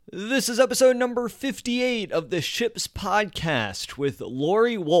This is episode number 58 of the Ships Podcast with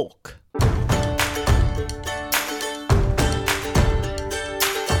Lori Wolk.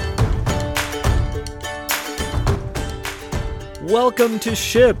 Welcome to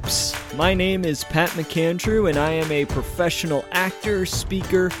Ships. My name is Pat McAndrew, and I am a professional actor,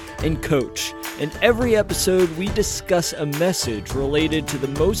 speaker, and coach. In every episode, we discuss a message related to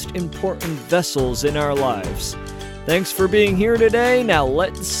the most important vessels in our lives. Thanks for being here today. Now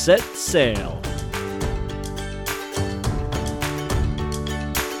let's set sail.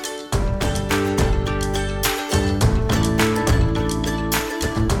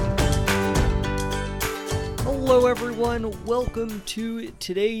 Hello everyone, welcome to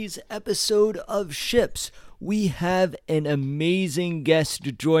today's episode of Ships. We have an amazing guest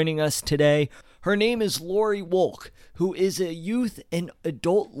joining us today. Her name is Lori Wolk, who is a youth and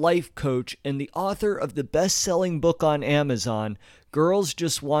adult life coach and the author of the best-selling book on Amazon, Girls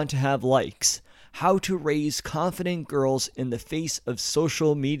Just Want to Have Likes: How to Raise Confident Girls in the Face of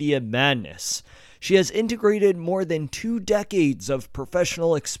Social Media Madness. She has integrated more than 2 decades of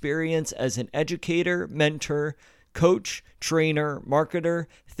professional experience as an educator, mentor, coach, trainer, marketer,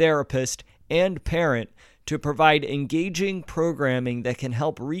 therapist, and parent to provide engaging programming that can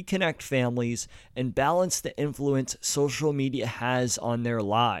help reconnect families and balance the influence social media has on their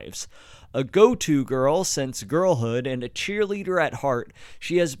lives. A go-to girl since girlhood and a cheerleader at heart,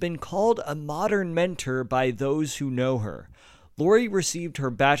 she has been called a modern mentor by those who know her. Lori received her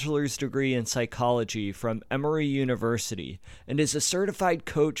bachelor's degree in psychology from Emory University and is a certified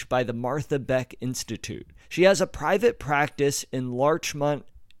coach by the Martha Beck Institute. She has a private practice in Larchmont,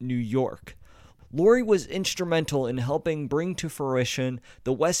 New York. Lori was instrumental in helping bring to fruition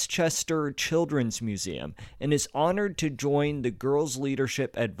the Westchester Children's Museum and is honored to join the Girls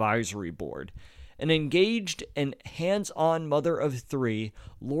Leadership Advisory Board. An engaged and hands-on mother of 3,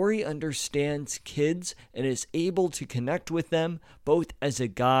 Lori understands kids and is able to connect with them both as a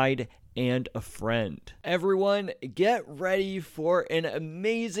guide and a friend. Everyone, get ready for an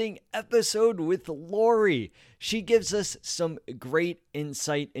amazing episode with Lori. She gives us some great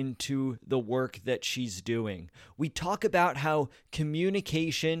insight into the work that she's doing. We talk about how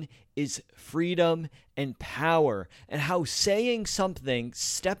communication is freedom and power, and how saying something,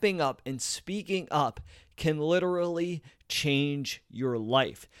 stepping up, and speaking up can literally change your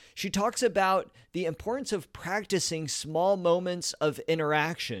life. She talks about the importance of practicing small moments of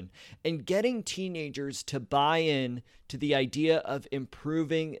interaction and getting teenagers to buy in to the idea of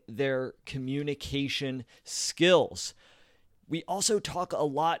improving their communication skills. We also talk a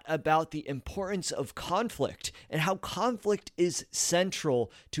lot about the importance of conflict and how conflict is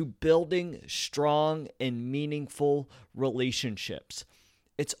central to building strong and meaningful relationships.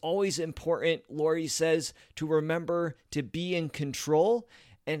 It's always important, Lori says, to remember to be in control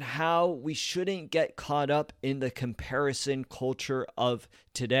and how we shouldn't get caught up in the comparison culture of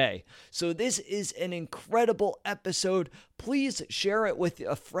today. So this is an incredible episode. Please share it with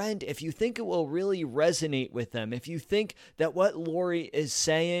a friend if you think it will really resonate with them. If you think that what Lori is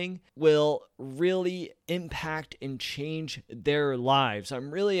saying will really impact and change their lives.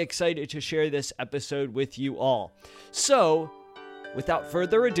 I'm really excited to share this episode with you all. So, without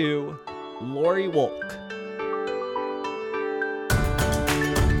further ado, Lori Wolk.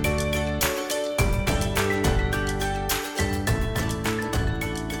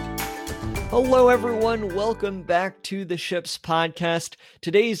 Hello, everyone. Welcome back to the Ships Podcast.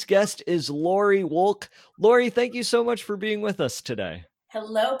 Today's guest is Lori Wolk. Lori, thank you so much for being with us today.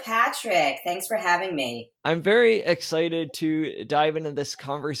 Hello, Patrick. Thanks for having me. I'm very excited to dive into this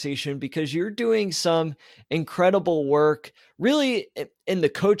conversation because you're doing some incredible work, really in the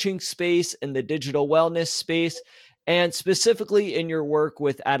coaching space, in the digital wellness space, and specifically in your work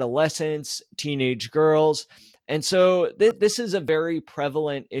with adolescents, teenage girls. And so this is a very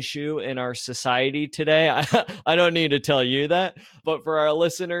prevalent issue in our society today. I don't need to tell you that, but for our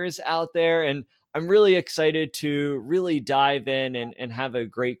listeners out there, and I'm really excited to really dive in and have a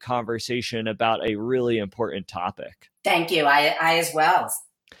great conversation about a really important topic. Thank you. I as well.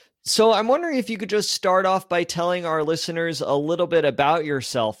 So I'm wondering if you could just start off by telling our listeners a little bit about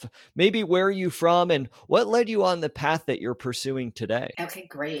yourself. Maybe where are you from and what led you on the path that you're pursuing today? Okay,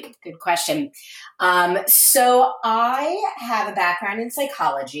 great. Good question. So I have a background in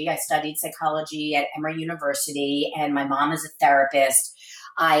psychology. I studied psychology at Emory University, and my mom is a therapist.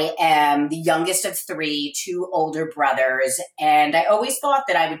 I am the youngest of 3, 2 older brothers, and I always thought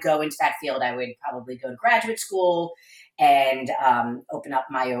that I would go into that field. I would probably go to graduate school and open up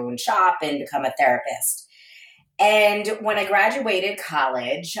my own shop and become a therapist. And when I graduated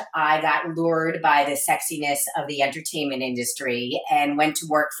college, I got lured by the sexiness of the entertainment industry and went to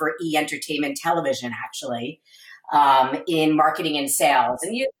work for E Entertainment Television, actually, in marketing and sales.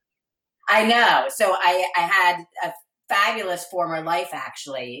 I know. So I had a fabulous former life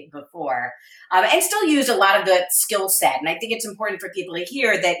actually before, and still use a lot of the skill set. And I think it's important for people to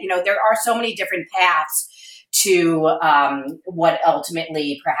hear that, there are so many different paths to what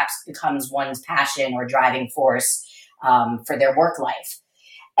ultimately perhaps becomes one's passion or driving force for their work life.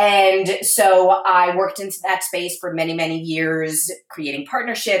 And so I worked into that space for many, many years, creating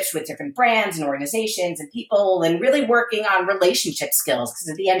partnerships with different brands and organizations and people, and really working on relationship skills, because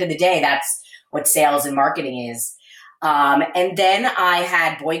at the end of the day, that's what sales and marketing is. And then I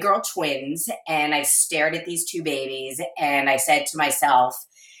had boy-girl twins, and I stared at these two babies, and I said to myself,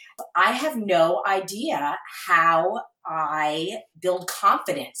 I have no idea how I build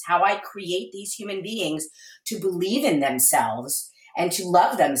confidence, how I create these human beings to believe in themselves and to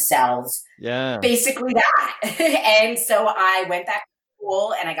love themselves. Yeah. Basically that. And so I went back to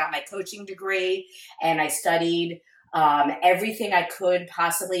school and I got my coaching degree and I studied everything I could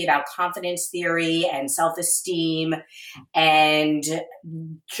possibly about confidence theory and self-esteem and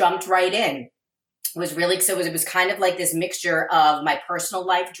jumped right in. It was kind of like this mixture of my personal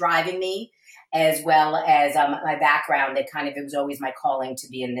life driving me, as well as my background. It was always my calling to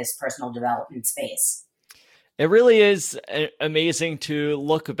be in this personal development space. It really is amazing to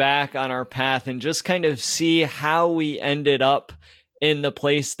look back on our path and just kind of see how we ended up in the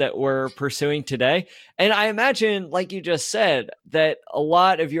place that we're pursuing today. And I imagine, like you just said, that a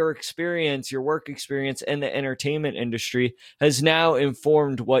lot of your experience, your work experience in the entertainment industry has now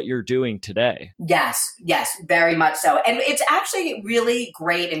informed what you're doing today. Yes, very much so. And it's actually really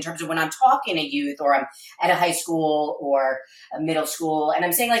great in terms of when I'm talking to youth or I'm at a high school or a middle school, and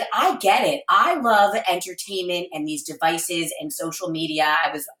I'm saying, like, I get it. I love entertainment and these devices and social media.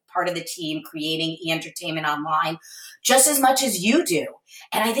 I was part of the team creating E-Entertainment Online just as much as you do.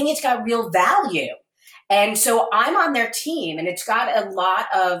 And I think it's got real value. And so I'm on their team, and it's got a lot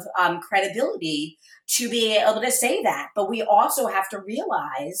of credibility to be able to say that. But we also have to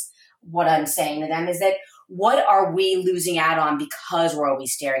realize what I'm saying to them is that what are we losing out on because we're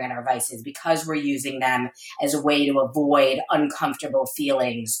always staring at our devices, because we're using them as a way to avoid uncomfortable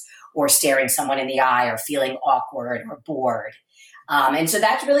feelings or staring someone in the eye or feeling awkward or bored. And so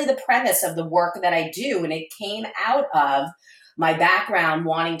that's really the premise of the work that I do. And it came out of my background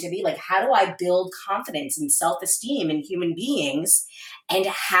wanting to be like, how do I build confidence and self-esteem in human beings? And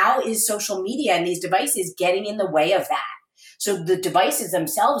how is social media and these devices getting in the way of that? So the devices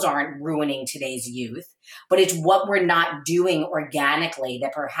themselves aren't ruining today's youth, but it's what we're not doing organically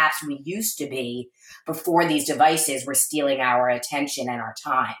that perhaps we used to be before these devices were stealing our attention and our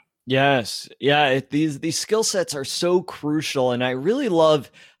time. Yes. Yeah. These skill sets are so crucial. And I really love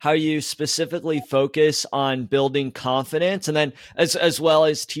how you specifically focus on building confidence and then as well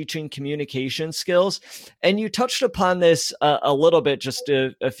as teaching communication skills. And you touched upon this a little bit just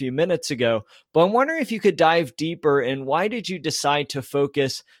a few minutes ago, but I'm wondering if you could dive deeper and why did you decide to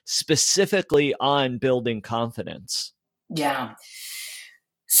focus specifically on building confidence? Yeah.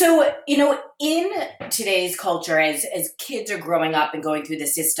 So, in today's culture, as kids are growing up and going through the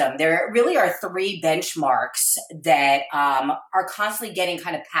system, there really are three benchmarks that are constantly getting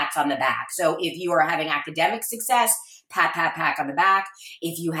kind of pats on the back. So if you are having academic success, pat on the back.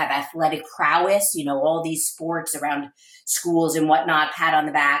 If you have athletic prowess, all these sports around schools and whatnot, pat on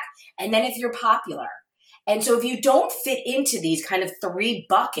the back. And then if you're popular. And so if you don't fit into these kind of three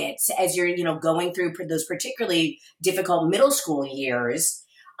buckets as you're, going through those particularly difficult middle school years,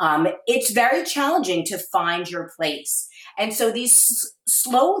 it's very challenging to find your place. And so these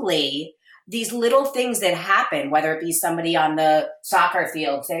little things that happen, whether it be somebody on the soccer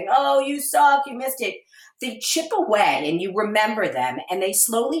field saying, oh, you suck, you missed it, they chip away and you remember them and they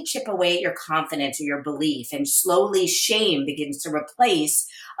slowly chip away at your confidence or your belief, and slowly shame begins to replace,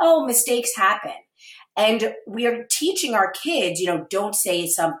 oh, mistakes happen. And we are teaching our kids, don't say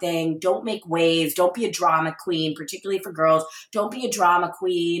something, don't make waves, don't be a drama queen, particularly for girls. Don't be a drama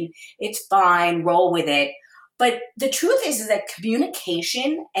queen. It's fine. Roll with it. But the truth is that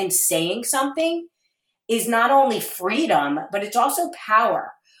communication and saying something is not only freedom, but it's also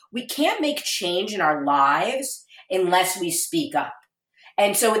power. We can't make change in our lives unless we speak up.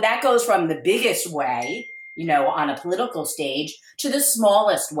 And so that goes from the biggest way, on a political stage, to the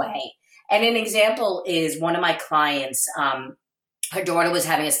smallest way. And an example is one of my clients, her daughter was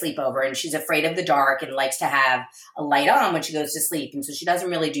having a sleepover and she's afraid of the dark and likes to have a light on when she goes to sleep. And so she doesn't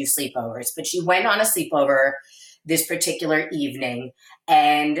really do sleepovers, but she went on a sleepover this particular evening,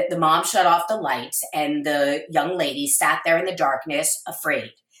 and the mom shut off the lights, and the young lady sat there in the darkness,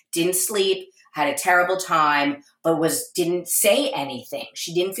 afraid, didn't sleep, had a terrible time, but didn't say anything.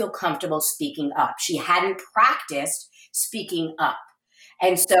 She didn't feel comfortable speaking up. She hadn't practiced speaking up.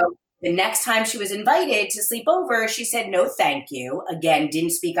 And so the next time she was invited to sleep over, she said, no, thank you. Again,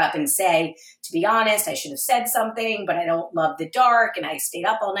 didn't speak up and say, to be honest, I should have said something, but I don't love the dark and I stayed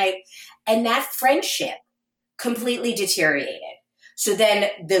up all night. And that friendship completely deteriorated. So then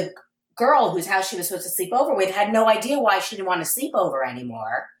the girl whose house she was supposed to sleep over with had no idea why she didn't want to sleep over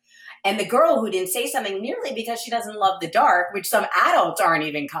anymore. And the girl who didn't say something nearly because she doesn't love the dark, which some adults aren't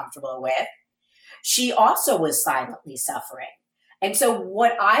even comfortable with, she also was silently suffering. And so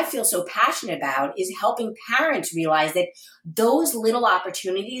what I feel so passionate about is helping parents realize that those little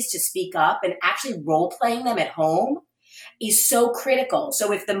opportunities to speak up and actually role playing them at home is so critical.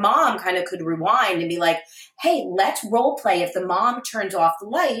 So if the mom kind of could rewind and be like, hey, let's role play if the mom turns off the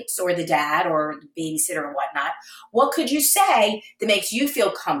lights, or the dad or the babysitter or whatnot, what could you say that makes you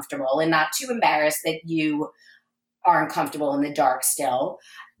feel comfortable and not too embarrassed that you are uncomfortable in the dark still,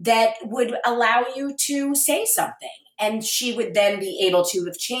 that would allow you to say something? And she would then be able to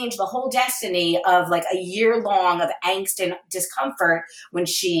have changed the whole destiny of like a year long of angst and discomfort when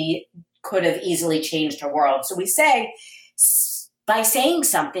she could have easily changed her world. So we say, by saying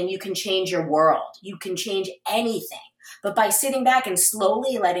something, you can change your world. You can change anything. But by sitting back and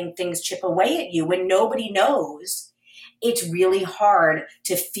slowly letting things chip away at you when nobody knows, it's really hard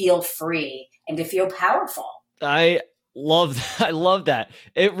to feel free and to feel powerful. I love that. I love that.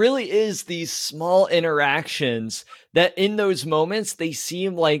 It really is these small interactions that in those moments, they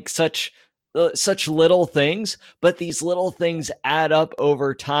seem like such little things, but these little things add up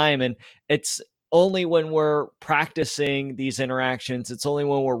over time. And it's only when we're practicing these interactions, it's only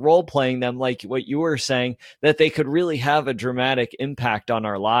when we're role playing them, like what you were saying, that they could really have a dramatic impact on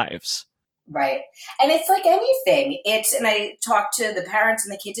our lives. Right. And it's like anything. And I talk to the parents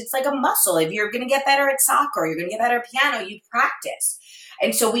and the kids, it's like a muscle. If you're going to get better at soccer, you're going to get better at piano, you practice.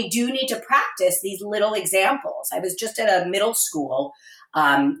 And so we do need to practice these little examples. I was just at a middle school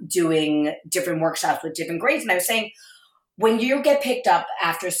doing different workshops with different grades. And I was saying, when you get picked up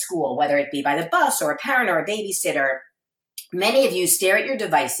after school, whether it be by the bus or a parent or a babysitter, many of you stare at your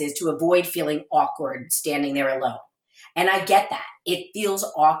devices to avoid feeling awkward standing there alone. And I get that. It feels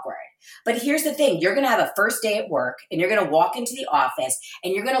awkward. But here's the thing. You're going to have a first day at work and you're going to walk into the office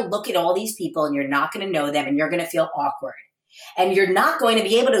and you're going to look at all these people and you're not going to know them and you're going to feel awkward. And you're not going to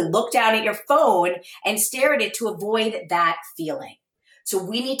be able to look down at your phone and stare at it to avoid that feeling. So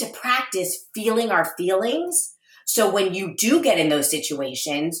we need to practice feeling our feelings. So when you do get in those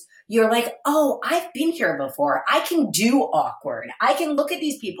situations, you're like, oh, I've been here before. I can do awkward. I can look at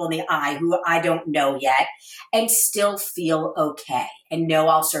these people in the eye who I don't know yet and still feel okay and know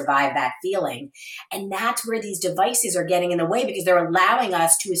I'll survive that feeling. And that's where these devices are getting in the way, because they're allowing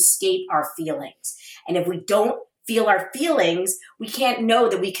us to escape our feelings. And if we don't feel our feelings, we can't know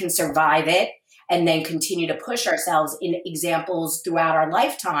that we can survive it and then continue to push ourselves in examples throughout our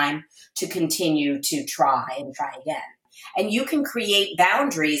lifetime to continue to try and try again. And you can create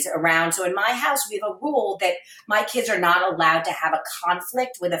boundaries around. So in my house, we have a rule that my kids are not allowed to have a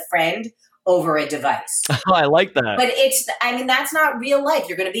conflict with a friend over a device. Oh, I like that. But that's not real life.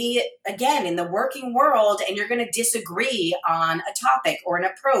 You're going to be, again, in the working world, and you're going to disagree on a topic or an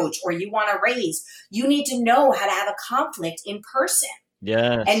approach, or you want to raise. You need to know how to have a conflict in person.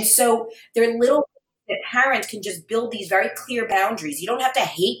 Yes. And so they're little that parents can just build these very clear boundaries. You don't have to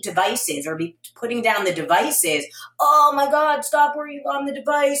hate devices or be putting down the devices. Oh my God, stop worrying on the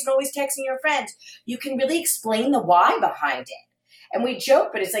device and always texting your friends. You can really explain the why behind it. And we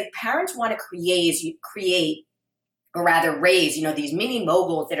joke, but it's like parents want to raise, these mini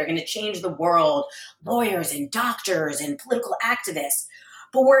moguls that are going to change the world, lawyers and doctors and political activists.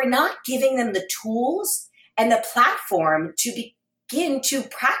 But we're not giving them the tools and the platform to begin to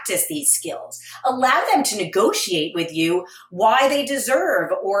practice these skills. Allow them to negotiate with you why they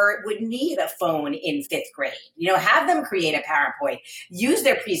deserve or would need a phone in 5th grade. Have them create a PowerPoint, use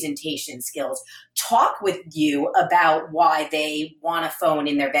their presentation skills, talk with you about why they want a phone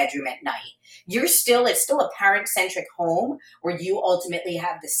in their bedroom at night. It's still a parent-centric home where you ultimately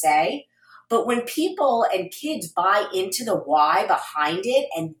have the say. But when people and kids buy into the why behind it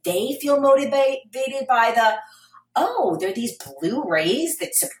and they feel motivated by there are these blue rays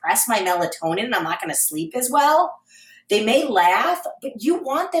that suppress my melatonin and I'm not going to sleep as well. They may laugh, but you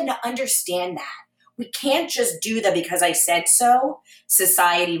want them to understand that. We can't just do the because I said so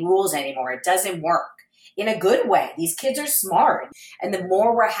society rules anymore. It doesn't work. in a good way. These kids are smart. And the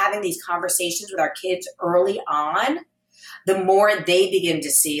more we're having these conversations with our kids early on, the more they begin to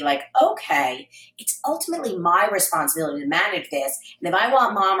see like, okay, it's ultimately my responsibility to manage this. And if I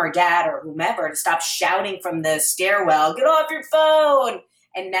want mom or dad or whomever to stop shouting from the stairwell, get off your phone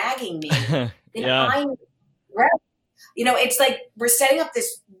and nagging me, then Yeah. it's like we're setting up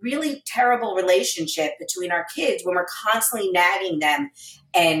this really terrible relationship between our kids when we're constantly nagging them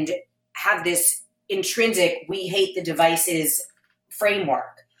and have this intrinsic, we hate the devices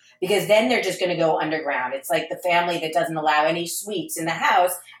framework. Because then they're just going to go underground. It's like the family that doesn't allow any sweets in the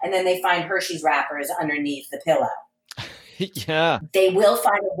house, and then they find Hershey's wrappers underneath the pillow. Yeah. They will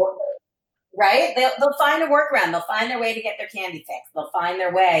find a workaround, right? They'll find a workaround. They'll find their way to get their candy fix. They'll find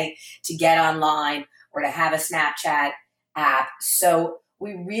their way to get online or to have a Snapchat app. So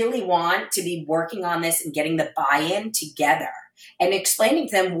we really want to be working on this and getting the buy-in together and explaining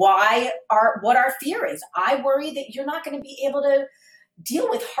to them what our fear is. I worry that you're not going to be able to deal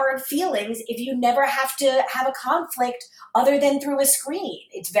with hard feelings if you never have to have a conflict other than through a screen.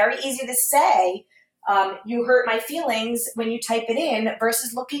 It's very easy to say, you hurt my feelings when you type it in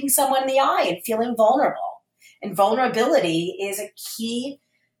versus looking someone in the eye and feeling vulnerable. And vulnerability is a key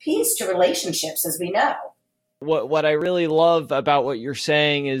piece to relationships, as we know. What I really love about what you're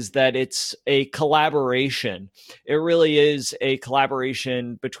saying is that it's a collaboration. It really is a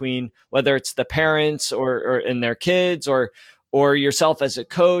collaboration between whether it's the parents or and their kids or yourself as a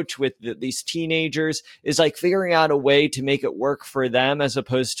coach with these teenagers, is like figuring out a way to make it work for them as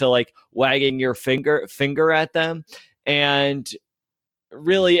opposed to like wagging your finger at them, and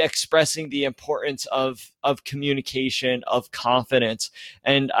really expressing the importance of communication, of confidence.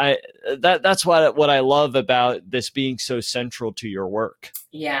 And that's what I love about this being so central to your work.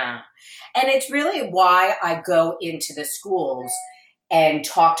 Yeah. And it's really why I go into the schools and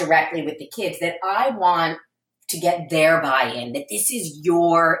talk directly with the kids, that I want to get their buy-in, that this is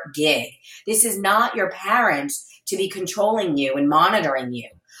your gig. This is not your parents to be controlling you and monitoring you.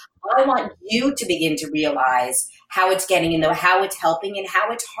 I want you to begin to realize how it's getting in, how it's helping and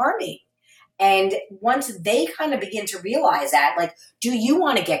how it's harming. And once they kind of begin to realize that, like, do you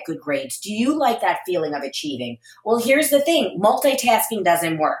want to get good grades? Do you like that feeling of achieving? Well, here's the thing. Multitasking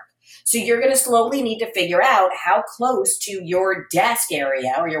doesn't work. So you're going to slowly need to figure out how close to your desk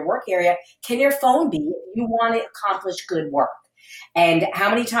area or your work area can your phone be if you want to accomplish good work. And how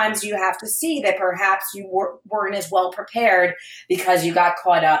many times do you have to see that perhaps you weren't as well prepared because you got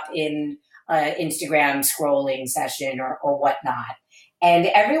caught up in Instagram scrolling session or whatnot. And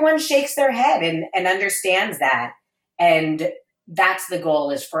everyone shakes their head and understands that. And that's the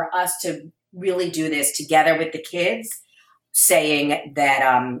goal, is for us to really do this together with the kids, saying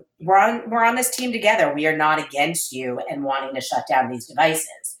that we're on this team together. We are not against you and wanting to shut down these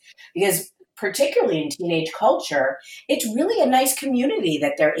devices. Because particularly in teenage culture, it's really a nice community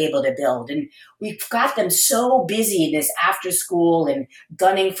that they're able to build. And we've got them so busy in this after school and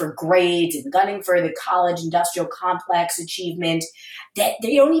gunning for grades and gunning for the college industrial complex achievement that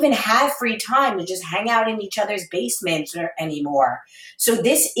they don't even have free time to just hang out in each other's basements anymore. So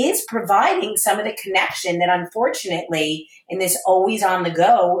this is providing some of the connection that unfortunately in this always on the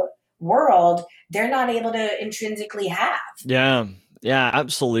go world, they're not able to intrinsically have. Yeah. Yeah,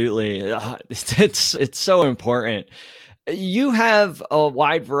 absolutely. It's so important. You have a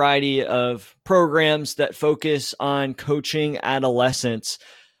wide variety of programs that focus on coaching adolescents,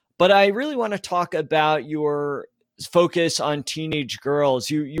 but I really want to talk about your focus on teenage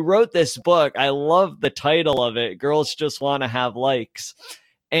girls. You wrote this book. I love the title of it, Girls Just Want to Have Likes.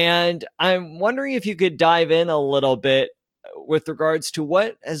 And I'm wondering if you could dive in a little bit with regards to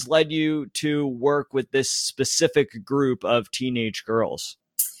what has led you to work with this specific group of teenage girls.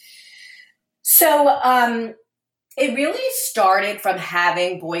 So it really started from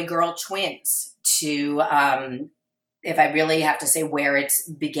having boy-girl twins to, if I really have to say where it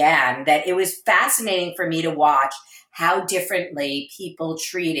began, that it was fascinating for me to watch how differently people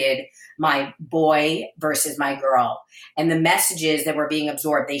treated my boy versus my girl and the messages that were being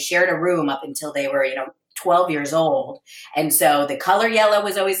absorbed. They shared a room up until they were, 12 years old. And so the color yellow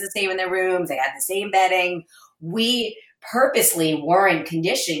was always the same in their rooms. They had the same bedding. We purposely weren't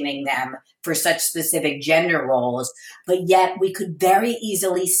conditioning them for such specific gender roles, but yet we could very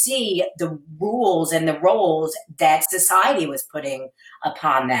easily see the rules and the roles that society was putting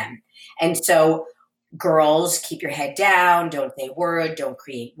upon them. And so girls, keep your head down, don't say a word, don't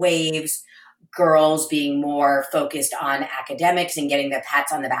create waves. Girls being more focused on academics and getting the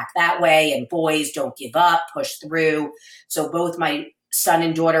pats on the back that way, and boys don't give up, push through. So both my son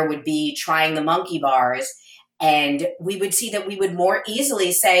and daughter would be trying the monkey bars, And we would see that we would more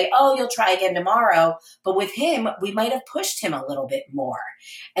easily say, oh, you'll try again tomorrow. But with him, we might have pushed him a little bit more.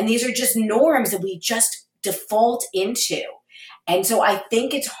 And these are just norms that we just default into. And so I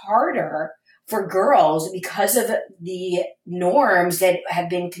think it's harder for girls because of the norms that have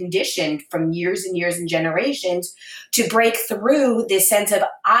been conditioned from years and years and generations to break through this sense of,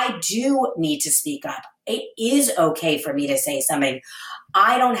 I do need to speak up. It is okay for me to say something.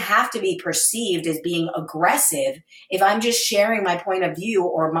 I don't have to be perceived as being aggressive if I'm just sharing my point of view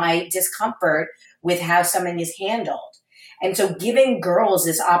or my discomfort with how something is handled. And so giving girls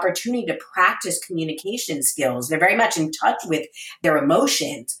this opportunity to practice communication skills, they're very much in touch with their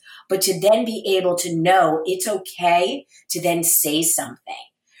emotions, but to then be able to know it's okay to then say something.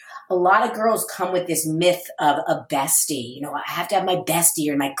 A lot of girls come with this myth of a bestie. You know, I have to have my bestie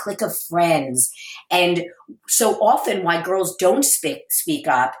or my clique of friends. And so often why girls don't speak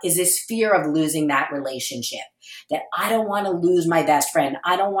up is this fear of losing that relationship, that I don't want to lose my best friend.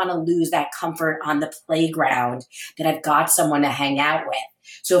 I don't want to lose that comfort on the playground that I've got someone to hang out with.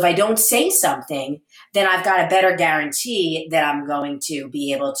 So if I don't say something, then I've got a better guarantee that I'm going to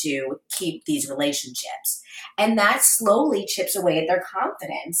be able to keep these relationships. And that slowly chips away at their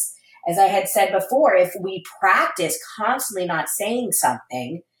confidence. As I had said before, if we practice constantly not saying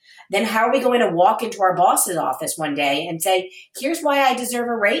something, then how are we going to walk into our boss's office one day and say, here's why I deserve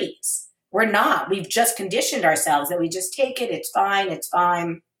a raise? We're not. We've just conditioned ourselves that we just take it. It's fine. It's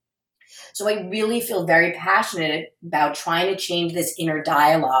fine. So I really feel very passionate about trying to change this inner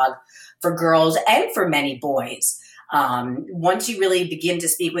dialogue for girls and for many boys. Once you really begin to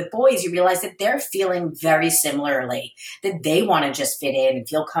speak with boys, you realize that they're feeling very similarly, that they want to just fit in and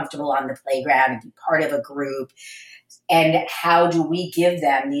feel comfortable on the playground and be part of a group. And how do we give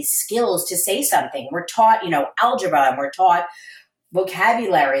them these skills to say something? We're taught, algebra, and we're taught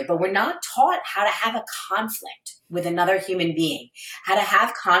vocabulary, but we're not taught how to have a conflict with another human being, how to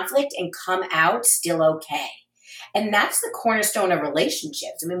have conflict and come out still okay. And that's the cornerstone of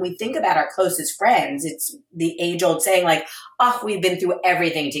relationships. I mean, we think about our closest friends. It's the age-old saying like, oh, we've been through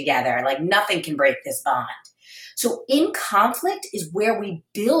everything together. Like nothing can break this bond. So in conflict is where we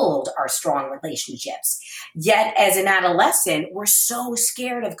build our strong relationships. Yet as an adolescent, we're so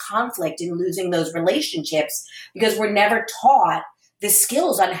scared of conflict and losing those relationships because we're never taught the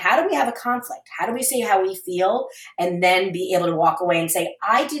skills on how do we have a conflict? How do we say how we feel and then be able to walk away and say,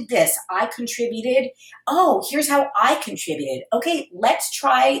 I did this, I contributed. Oh, here's how I contributed. Okay, let's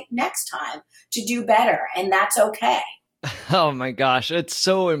try next time to do better. And that's okay. Oh my gosh, it's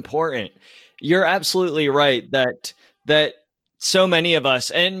so important. You're absolutely right that so many of us,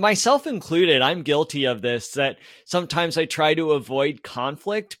 and myself included, I'm guilty of this, that sometimes I try to avoid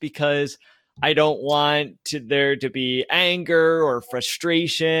conflict because I don't want there to be anger or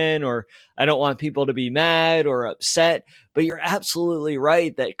frustration, or I don't want people to be mad or upset. But you're absolutely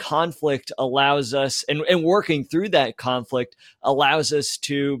right that conflict allows us, and working through that conflict allows us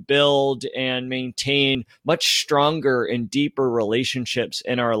to build and maintain much stronger and deeper relationships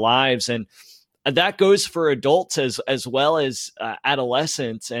in our lives. And that goes for adults as well as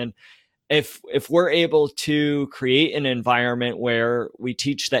adolescents. And if we're able to create an environment where we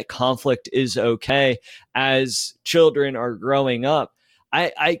teach that conflict is okay as children are growing up,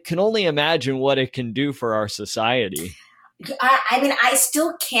 I can only imagine what it can do for our society. I mean, I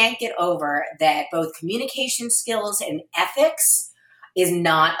still can't get over that both communication skills and ethics is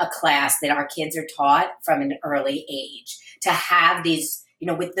not a class that our kids are taught from an early age. To have these,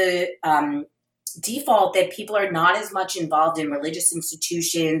 with the default that people are not as much involved in religious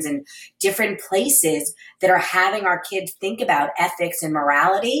institutions and different places that are having our kids think about ethics and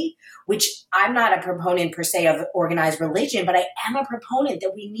morality, which I'm not a proponent per se of organized religion, but I am a proponent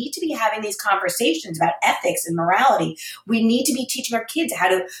that we need to be having these conversations about ethics and morality. We need to be teaching our kids how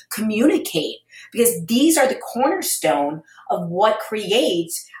to communicate because these are the cornerstone of what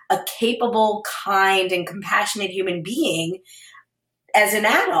creates a capable, kind, and compassionate human being as an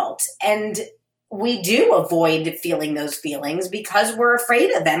adult. And we do avoid feeling those feelings because we're afraid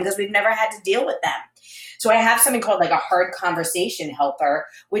of them because we've never had to deal with them. So I have something called like a hard conversation helper,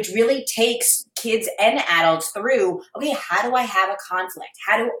 which really takes kids and adults through, okay, how do I have a conflict?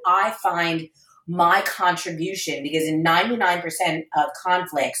 How do I find my contribution? Because in 99% of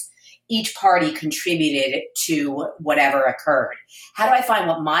conflicts, each party contributed to whatever occurred. How do I find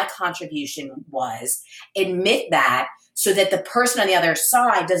what my contribution was, admit that, so that the person on the other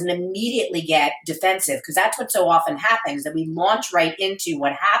side doesn't immediately get defensive? Because that's what so often happens, that we launch right into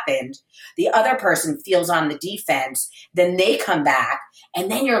what happened. The other person feels on the defense, then they come back,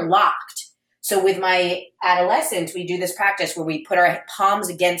 and then you're locked. So with my adolescents, we do this practice where we put our palms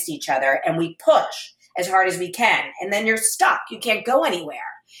against each other and we push. as hard as we can. And then you're stuck. You can't go anywhere.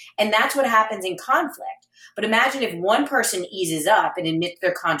 And that's what happens in conflict. But imagine if one person eases up and admits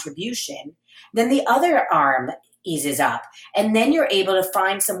their contribution, then the other arm eases up. And then you're able to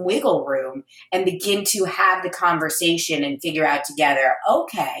find some wiggle room and begin to have the conversation and figure out together,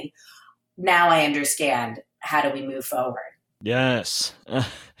 okay, now I understand. How do we move forward? Yes.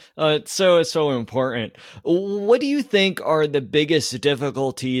 It's so important. What do you think are the biggest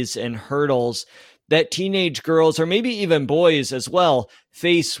difficulties and hurdles that teenage girls, or maybe even boys as well,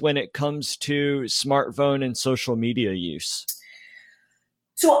 face when it comes to smartphone and social media use?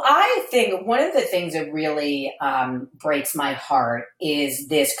 So I think one of the things that really breaks my heart is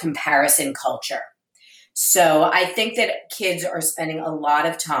this comparison culture. So I think that kids are spending a lot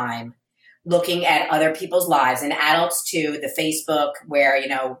of time looking at other people's lives, and adults too, the Facebook where,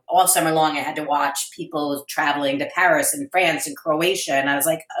 all summer long I had to watch people traveling to Paris and France and Croatia. And I was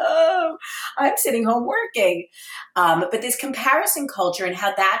like, oh, I'm sitting home working. But this comparison culture and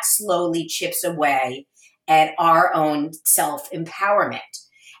how that slowly chips away at our own self-empowerment.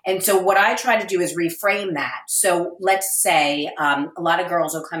 And so what I try to do is reframe that. So let's say a lot of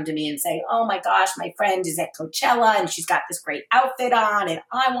girls will come to me and say, oh my gosh, my friend is at Coachella and she's got this great outfit on and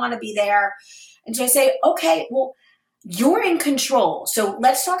I want to be there. And so I say, okay, well, you're in control. So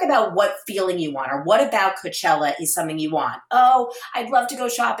let's talk about what feeling you want, or what about Coachella is something you want. Oh, I'd love to go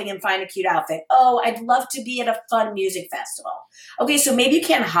shopping and find a cute outfit. Oh, I'd love to be at a fun music festival. Okay, so maybe you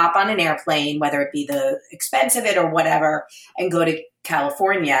can't hop on an airplane, whether it be the expense of it or whatever, and go to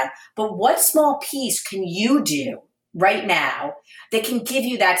California. But what small piece can you do right now that can give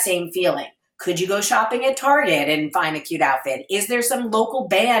you that same feeling? Could you go shopping at Target and find a cute outfit? Is there some local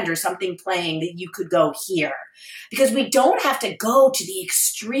band or something playing that you could go hear? Because we don't have to go to the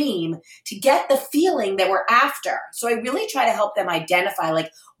extreme to get the feeling that we're after. So I really try to help them identify,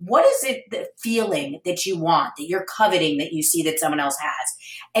 like, what is it, the feeling that you want, that you're coveting, that you see that someone else has?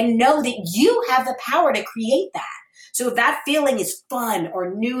 And know that you have the power to create that. So if that feeling is fun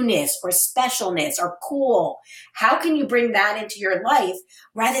or newness or specialness or cool, how can you bring that into your life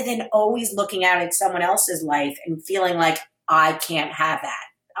rather than always looking out at someone else's life and feeling like, I can't have that?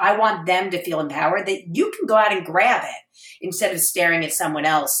 I want them to feel empowered that you can go out and grab it instead of staring at someone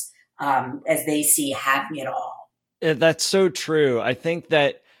else as they see having it all. That's so true. I think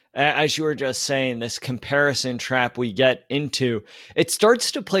that, as you were just saying, this comparison trap we get into, it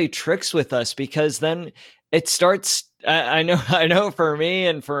starts to play tricks with us, because then it starts, I know for me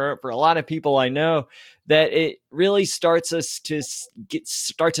and for a lot of people I know, that it really starts us to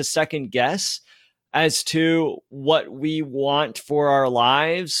start to second guess as to what we want for our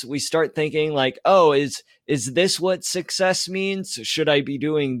lives. We start thinking like, oh, is this what success means? Should I be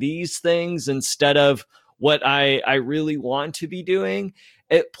doing these things instead of what I really want to be doing?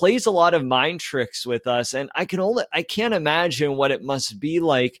 It plays a lot of mind tricks with us. And I can't imagine what it must be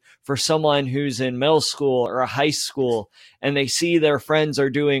like for someone who's in middle school or a high school and they see their friends are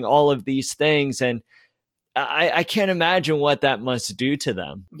doing all of these things. And I can't imagine what that must do to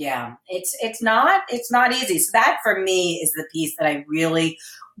them. Yeah, it's not easy. So that for me is the piece that I really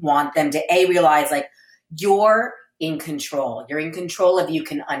want them to realize, like, you're in control. You're in control of, you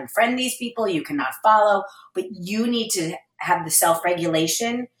can unfriend these people, you cannot follow, but you need to have the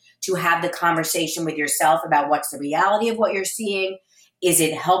self-regulation to have the conversation with yourself about what's the reality of what you're seeing. Is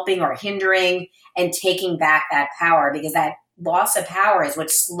it helping or hindering? And taking back that power, because that loss of power is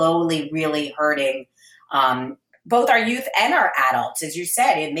what's slowly really hurting both our youth and our adults. As you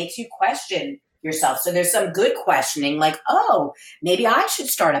said, it makes you question yourself. So there's some good questioning, like, oh, maybe I should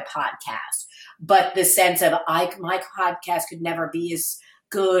start a podcast. But the sense of my podcast could never be as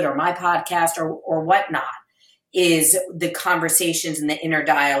good, or my podcast or whatnot, is the conversations and the inner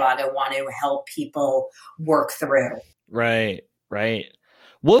dialogue I want to help people work through. Right.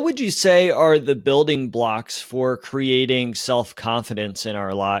 What would you say are the building blocks for creating self-confidence in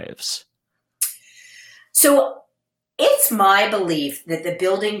our lives? So it's my belief that the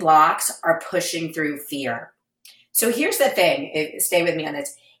building blocks are pushing through fear. So here's the thing, stay with me on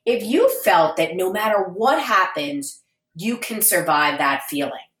this. If you felt that no matter what happens, you can survive that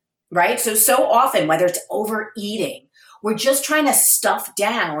feeling, right? So often, whether it's overeating, we're just trying to stuff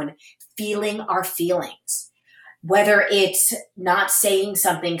down feeling our feelings. Whether it's not saying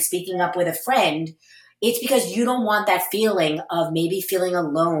something, speaking up with a friend, it's because you don't want that feeling of maybe feeling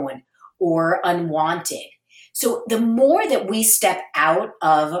alone or unwanted. So the more that we step out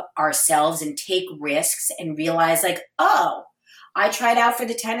of ourselves and take risks and realize, like, oh, I tried out for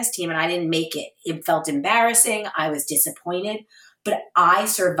the tennis team and I didn't make it. It felt embarrassing. I was disappointed, but I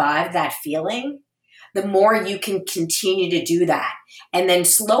survived that feeling. The more you can continue to do that. And then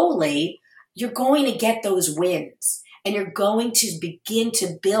slowly you're going to get those wins. And you're going to begin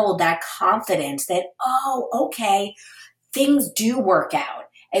to build that confidence that, oh, okay, things do work out.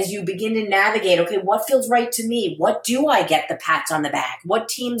 As you begin to navigate, okay, what feels right to me? What do I get the pats on the back? What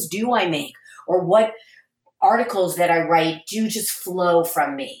teams do I make? Or what articles that I write do just flow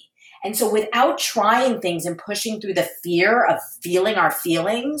from me? And so without trying things and pushing through the fear of feeling our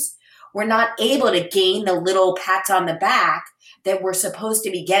feelings, we're not able to gain the little pats on the back that we're supposed to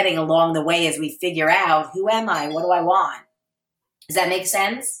be getting along the way as we figure out, who am I? What do I want? Does that make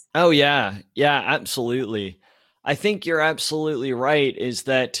sense? Oh, yeah. Yeah, absolutely. I think you're absolutely right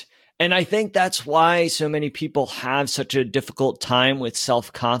and I think that's why so many people have such a difficult time with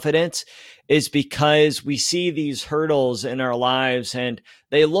self-confidence, is because we see these hurdles in our lives and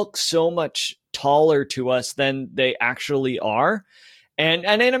they look so much taller to us than they actually are. And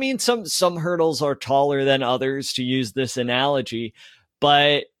I mean, some hurdles are taller than others, to use this analogy,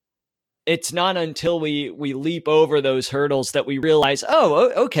 but it's not until we leap over those hurdles that we realize,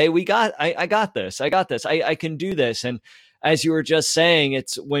 oh, okay, I got this. I can do this. And as you were just saying,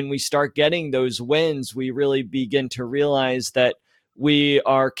 it's when we start getting those wins, we really begin to realize that we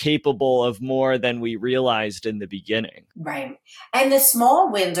are capable of more than we realized in the beginning. Right. And the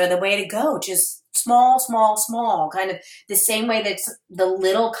small wins are the way to go. Just small, small, small, kind of the same way that the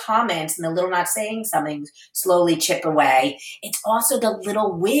little comments and the little not saying something slowly chip away. It's also the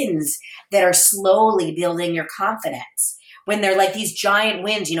little wins that are slowly building your confidence. When they're like these giant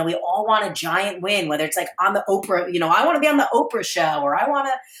wins, we all want a giant win, whether it's like on the Oprah, I want to be on the Oprah show, or I want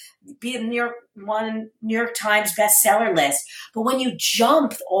to be in New York Times bestseller list. But when you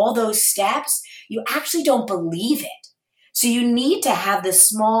jump all those steps, you actually don't believe it. So you need to have the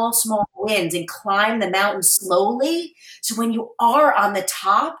small, small wins and climb the mountain slowly. So when you are on the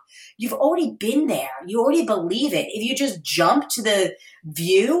top, you've already been there. You already believe it. If you just jump to the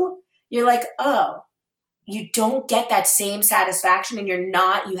view, you're like, oh, you don't get that same satisfaction, and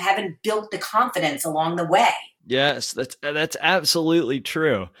you haven't built the confidence along the way. Yes, that's absolutely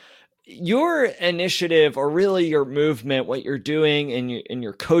true. Your initiative, or really your movement, what you're doing in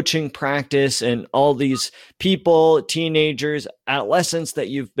your coaching practice, and all these people, teenagers, adolescents that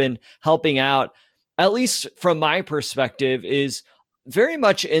you've been helping out, at least from my perspective, is very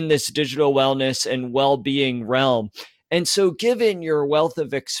much in this digital wellness and well-being realm. And so given your wealth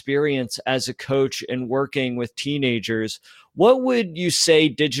of experience as a coach and working with teenagers, what would you say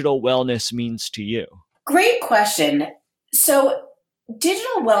digital wellness means to you? Great question. So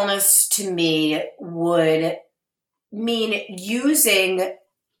digital wellness to me would mean using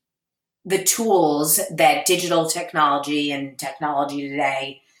the tools that digital technology and technology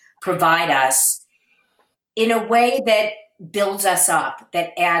today provide us in a way that builds us up, that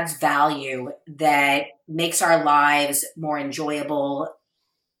adds value, that makes our lives more enjoyable,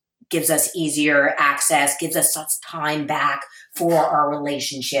 gives us easier access, gives us time back for our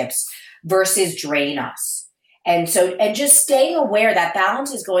relationships versus drain us. And just staying aware that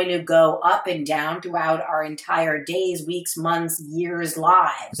balance is going to go up and down throughout our entire days, weeks, months, years,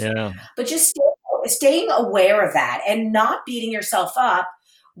 lives. Yeah. But just staying aware of that and not beating yourself up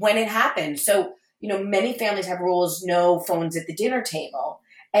when it happens. So, many families have rules, no phones at the dinner table.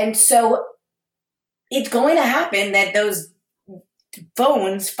 And so it's going to happen that those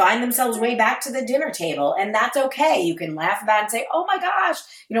phones find themselves way back to the dinner table, and that's okay. You can laugh about it and say, oh my gosh,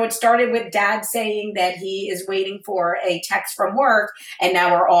 it started with dad saying that he is waiting for a text from work, and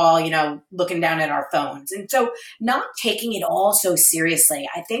now we're all, looking down at our phones. And so not taking it all so seriously.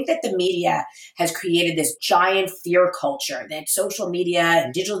 I think that the media has created this giant fear culture that social media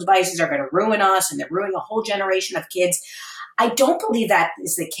and digital devices are going to ruin us, and they're ruining a whole generation of kids. I don't believe that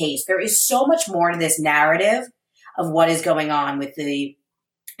is the case. There is so much more to this narrative of what is going on with the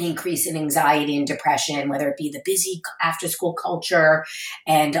increase in anxiety and depression, whether it be the busy after school culture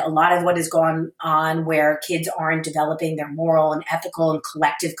and a lot of what has gone on where kids aren't developing their moral and ethical and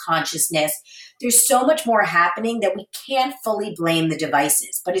collective consciousness. There's so much more happening that we can't fully blame the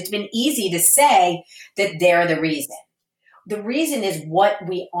devices, but it's been easy to say that they're the reason. The reason is what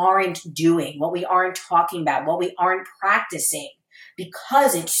we aren't doing, what we aren't talking about, what we aren't practicing,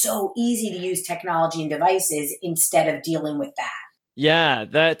 because it's so easy to use technology and devices instead of dealing with that. Yeah,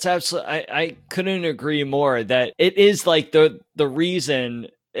 that's absolutely, I couldn't agree more that it is like the reason.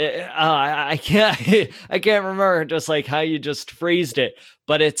 I can't remember just like how you just phrased it,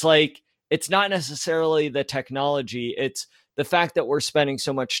 but it's like, it's not necessarily the technology. It's the fact that we're spending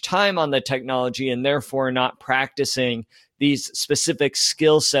so much time on the technology and therefore not practicing these specific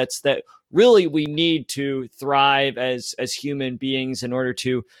skill sets that really we need to thrive as human beings in order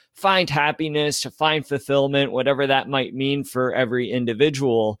to find happiness, to find fulfillment, whatever that might mean for every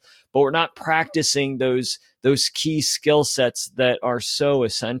individual. But we're not practicing those key skill sets that are so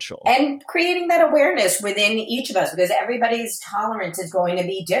essential. And creating that awareness within each of us, because everybody's tolerance is going to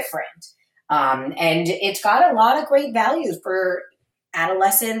be different. And it's got a lot of great values for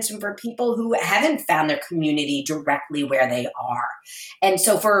adolescents and for people who haven't found their community directly where they are. And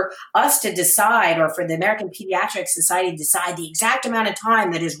so for us to decide, or for the American Pediatric Society to decide the exact amount of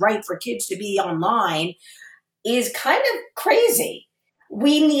time that is right for kids to be online is kind of crazy.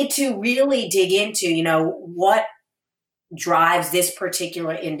 We need to really dig into, what drives this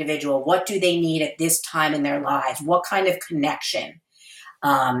particular individual. What do they need at this time in their lives? What kind of connection?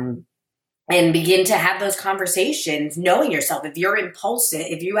 And begin to have those conversations, knowing yourself. If you're impulsive,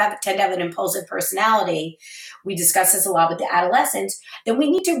 if you tend to have an impulsive personality, we discuss this a lot with the adolescents, then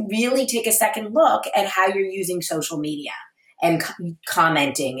we need to really take a second look at how you're using social media and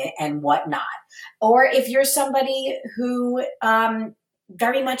commenting and whatnot. Or if you're somebody who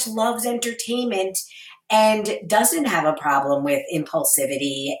very much loves entertainment and doesn't have a problem with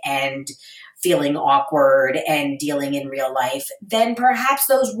impulsivity and feeling awkward and dealing in real life, then perhaps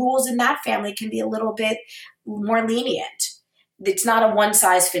those rules in that family can be a little bit more lenient. It's not a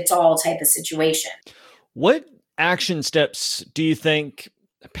one-size-fits-all type of situation. What action steps do you think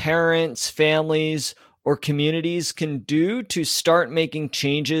parents, families, or communities can do to start making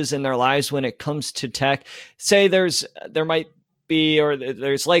changes in their lives when it comes to tech? Say there might be, or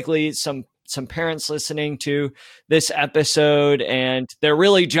there's likely some parents listening to this episode and they're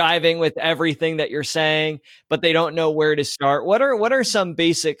really jiving with everything that you're saying, but they don't know where to start. What are some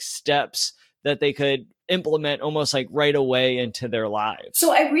basic steps that they could implement almost like right away into their lives?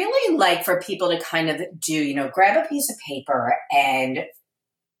 So I really like for people to kind of do, grab a piece of paper and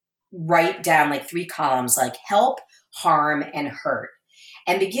write down like 3 columns, like help, harm, and hurt,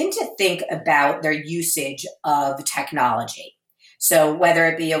 and begin to think about their usage of technology. So whether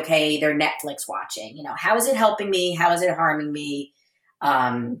it be, okay, they're Netflix watching, how is it helping me? How is it harming me?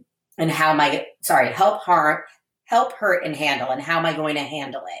 And how am I, help, hurt, and handle, and how am I going to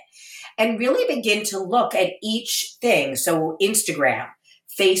handle it? And really begin to look at each thing. So Instagram,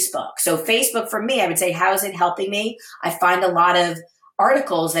 Facebook. So Facebook for me, I would say, how is it helping me? I find a lot of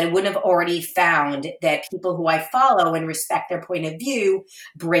articles that I wouldn't have already found that people who I follow and respect their point of view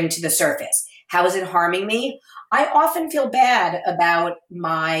bring to the surface. How is it harming me? I often feel bad about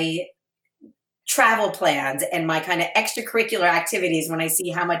my travel plans and my kind of extracurricular activities when I see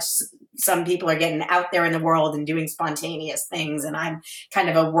how much some people are getting out there in the world and doing spontaneous things, and I'm kind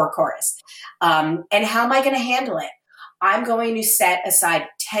of a workhorse. And how am I going to handle it? I'm going to set aside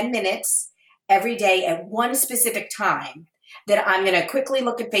 10 minutes every day at one specific time that I'm going to quickly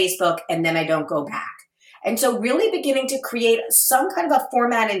look at Facebook, and then I don't go back. And so really beginning to create some kind of a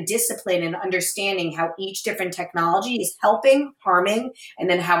format and discipline and understanding how each different technology is helping, harming, and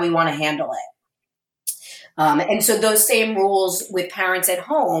then how we want to handle it. And so those same rules with parents at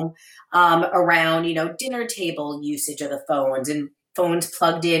home around, dinner table usage of the phones, and phones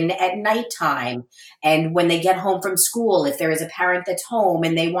plugged in at nighttime. And when they get home from school, if there is a parent that's home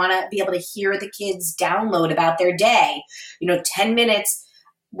and they want to be able to hear the kids download about their day, 10 minutes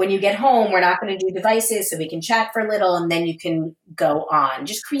when you get home, we're not going to do devices so we can chat for a little and then you can go on.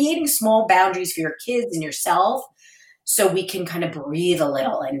 Just creating small boundaries for your kids and yourself so we can kind of breathe a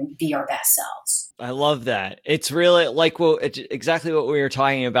little and be our best selves. I love that. It's really like exactly what we were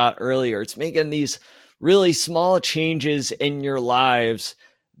talking about earlier. It's making these really small changes in your lives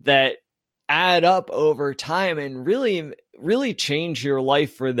that add up over time and really change your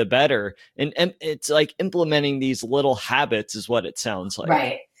life for the better. And it's like implementing these little habits is what it sounds like.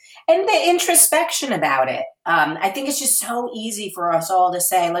 Right. And the introspection about it. I think it's just so easy for us all to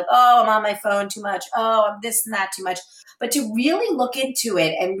say like, oh, I'm on my phone too much. Oh, I'm this and that too much. But to really look into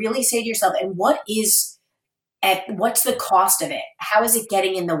it and really say to yourself, and what's the cost of it? How is it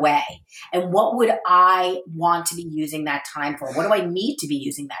getting in the way? And what would I want to be using that time for? What do I need to be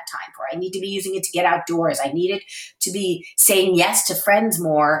using that time for? I need to be using it to get outdoors. I need it to be saying yes to friends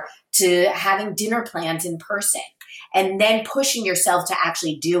more, to having dinner plans in person, and then pushing yourself to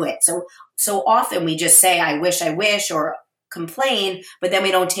actually do it. So often we just say, I wish, or complain, but then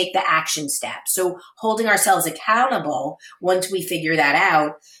we don't take the action step. So holding ourselves accountable once we figure that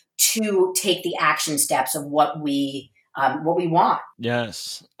out to take the action steps of what we want.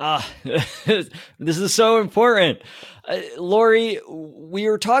 Yes. This is so important. Lori, we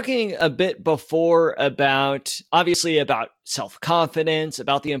were talking a bit before about self-confidence,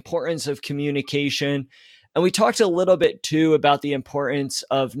 about the importance of communication. And we talked a little bit too about the importance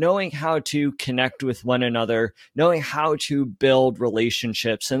of knowing how to connect with one another, knowing how to build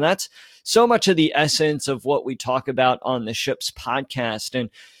relationships. And that's so much of the essence of what we talk about on the Ships podcast. And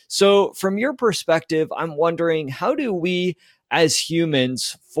so from your perspective, I'm wondering, how do we as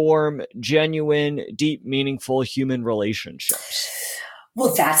humans form genuine, deep, meaningful human relationships?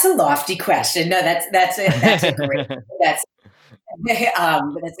 Well, that's a lofty question. No, that's a great that's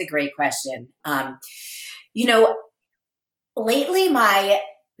that's a great question. You know, lately my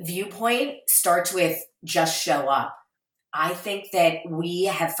viewpoint starts with just show up. I think that we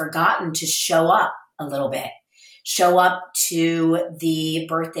have forgotten to show up a little bit. Show up to the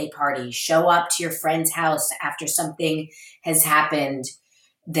birthday party, show up to your friend's house after something has happened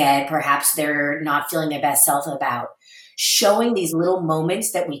that perhaps they're not feeling their best self about. Showing these little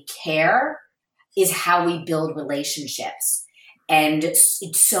moments that we care is how we build relationships. And it's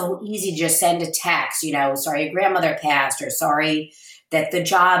so easy to just send a text, sorry your grandmother passed, or sorry that the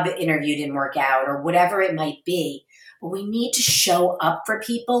job interview didn't work out, or whatever it might be. But we need to show up for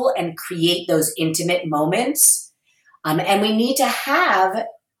people and create those intimate moments. And we need to have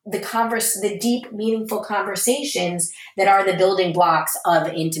the deep, meaningful conversations that are the building blocks of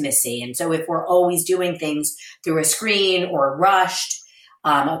intimacy. And so if we're always doing things through a screen or rushed,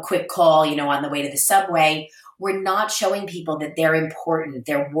 a quick call, on the way to the subway, we're not showing people that they're important,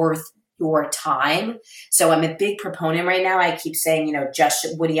 they're worth your time. So I'm a big proponent right now. I keep saying,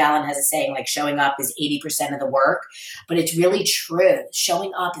 Woody Allen has a saying, like, showing up is 80% of the work, but it's really true.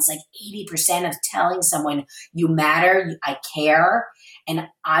 Showing up is like 80% of telling someone you matter, I care, and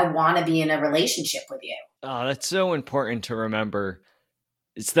I want to be in a relationship with you. Oh, that's so important to remember.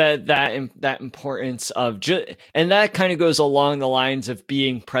 It's that importance of and that kind of goes along the lines of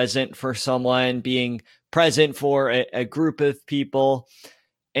being present for someone, being present for a group of people.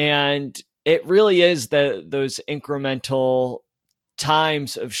 And it really is those incremental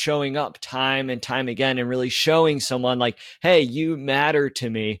times of showing up time and time again and really showing someone like, hey, you matter to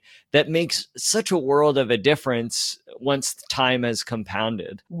me, that makes such a world of a difference once time has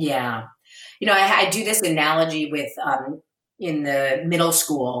compounded. Yeah. I do this analogy with in the middle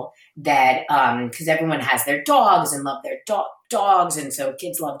school that because everyone has their dogs and love their dogs. And so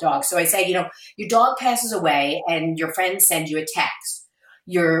kids love dogs. So I say, your dog passes away and your friends send you a text.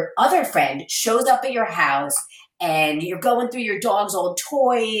 Your other friend shows up at your house and you're going through your dog's old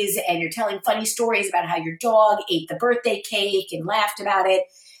toys and you're telling funny stories about how your dog ate the birthday cake and laughed about it.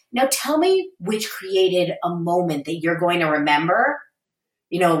 Now tell me which created a moment that you're going to remember,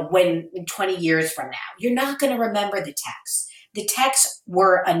 when 20 years from now. You're not going to remember the texts. The texts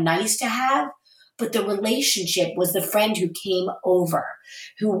were a nice to have, but the relationship was the friend who came over,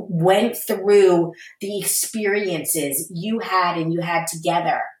 who went through the experiences you had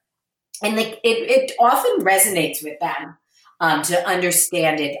together. And it often resonates with them to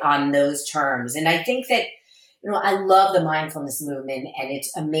understand it on those terms. And I think that, I love the mindfulness movement and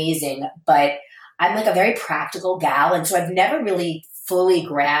it's amazing, but I'm like a very practical gal. And so I've never really fully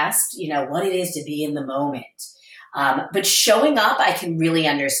grasped, what it is to be in the moment. But showing up, I can really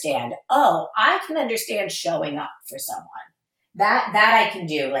understand. Oh, I can understand showing up for someone. That I can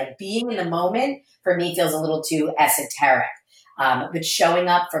do. Like, being in the moment for me feels a little too esoteric. But showing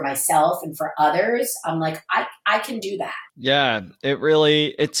up for myself and for others, I'm like, I can do that. Yeah,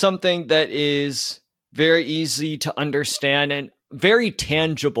 it's something that is very easy to understand and very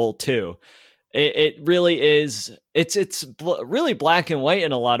tangible too. It really is. It's really black and white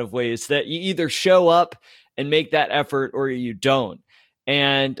in a lot of ways, that you either show up and make that effort or you don't.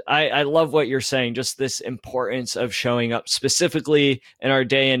 And I love what you're saying, just this importance of showing up, specifically in our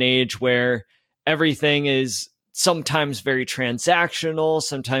day and age where everything is sometimes very transactional.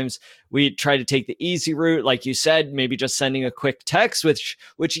 Sometimes we try to take the easy route, like you said, maybe just sending a quick text, which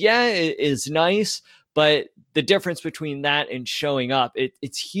yeah, is nice. But the difference between that and showing up,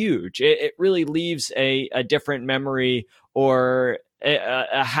 it's huge. It really leaves a different memory or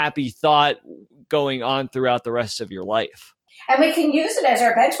a happy thought going on throughout the rest of your life. And we can use it as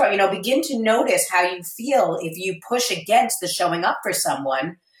our benchmark, begin to notice how you feel if you push against the showing up for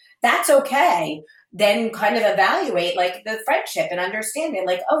someone. That's okay. Then kind of evaluate like the friendship and understand it.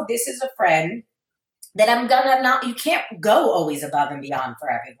 Like, oh, this is a friend that I'm gonna you can't go always above and beyond for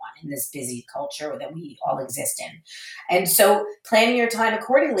everyone in this busy culture that we all exist in. And so planning your time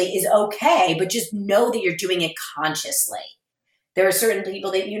accordingly is okay, but just know that you're doing it consciously. There are certain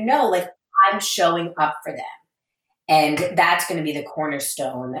people that like, I'm showing up for them. And that's going to be the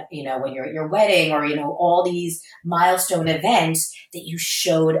cornerstone, when you're at your wedding or, all these milestone events, that you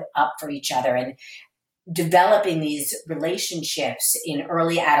showed up for each other. And developing these relationships in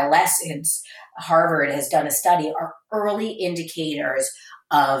early adolescence Harvard has done a study, are early indicators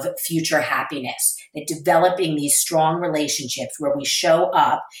of future happiness. That developing these strong relationships where we show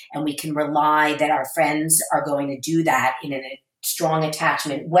up and we can rely that our friends are going to do that in a strong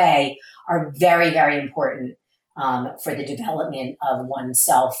attachment way are very, very important for the development of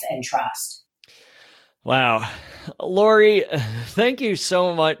oneself and trust. Wow. Lori, thank you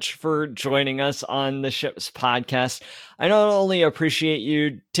so much for joining us on the Ships podcast. I not only appreciate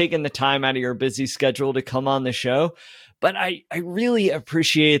you taking the time out of your busy schedule to come on the show, but I really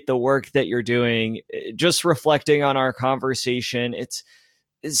appreciate the work that you're doing. Just reflecting on our conversation, it's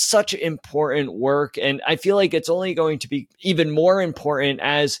such important work. And I feel like it's only going to be even more important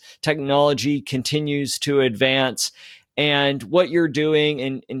as technology continues to advance. And what you're doing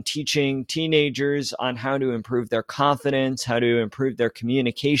in teaching teenagers on how to improve their confidence, how to improve their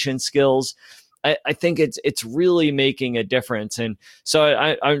communication skills, I think it's really making a difference. And so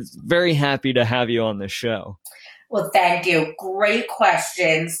I'm very happy to have you on the show. Well, thank you. Great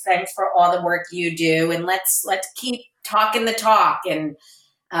questions. Thanks for all the work you do. And let's keep talking the talk and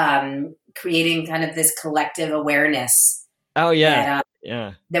creating kind of this collective awareness. Oh, yeah.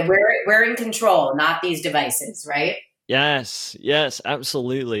 That we're in control, not these devices, right? Yes,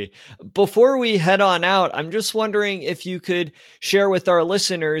 absolutely. Before we head on out, I'm just wondering if you could share with our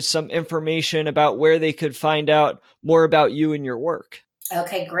listeners some information about where they could find out more about you and your work.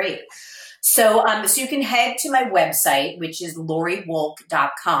 Okay, great. So you can head to my website, which is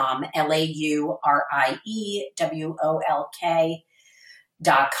lauriewolk.com,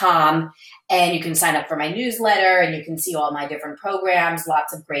 LAURIEWOLK.com. And you can sign up for my newsletter and you can see all my different programs,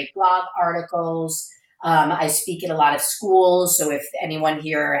 lots of great blog articles. I speak at a lot of schools. So if anyone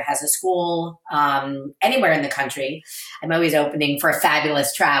here has a school anywhere in the country, I'm always opening for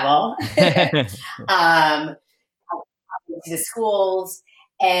fabulous travel to the schools.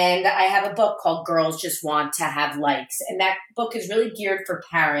 And I have a book called Girls Just Want to Have Likes. And that book is really geared for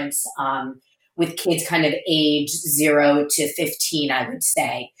parents with kids kind of age 0 to 15, I would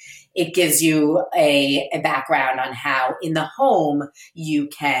say. It gives you a background on how in the home you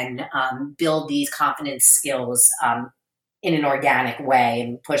can build these confidence skills in an organic way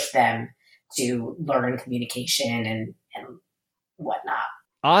and push them to learn communication and whatnot.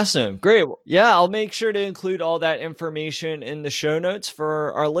 Awesome. Great. Yeah, I'll make sure to include all that information in the show notes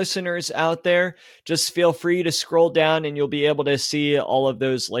for our listeners out there. Just feel free to scroll down and you'll be able to see all of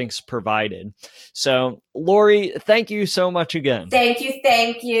those links provided. So, Lori, thank you so much again. Thank you.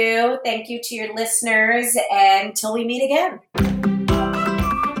 Thank you. Thank you to your listeners. And until we meet again.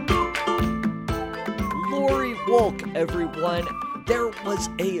 Lori Wolk, everyone. There was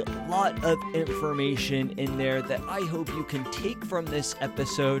a lot of information in there that I hope you can take from this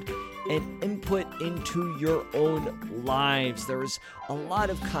episode and input into your own lives. There's a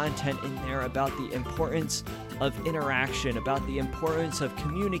lot of content in there about the importance of interaction, about the importance of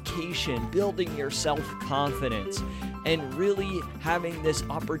communication, building your self-confidence, and really having this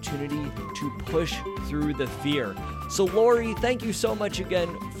opportunity to push through the fear. So, Lori, thank you so much again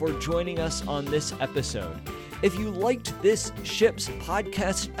for joining us on this episode. If you liked this Ships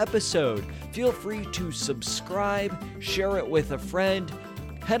podcast episode, feel free to subscribe, share it with a friend,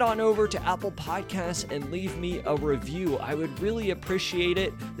 head on over to Apple Podcasts and leave me a review. I would really appreciate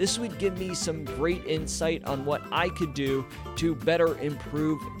it. This would give me some great insight on what I could do to better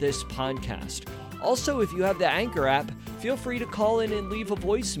improve this podcast. Also, if you have the Anchor app, feel free to call in and leave a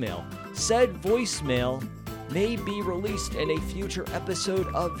voicemail. Said voicemail may be released in a future episode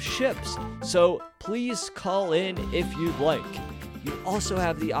of Ships, so please call in if you'd like. You also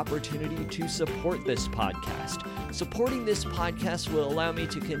have the opportunity to support this podcast. Supporting this podcast will allow me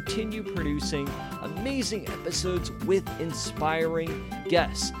to continue producing amazing episodes with inspiring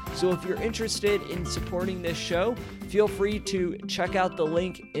guests. So if you're interested in supporting this show, feel free to check out the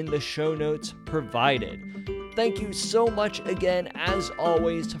link in the show notes provided. Thank you so much again, as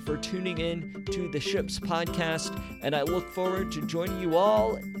always, for tuning in to the Ships podcast, and I look forward to joining you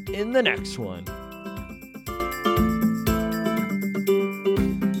all in the next one.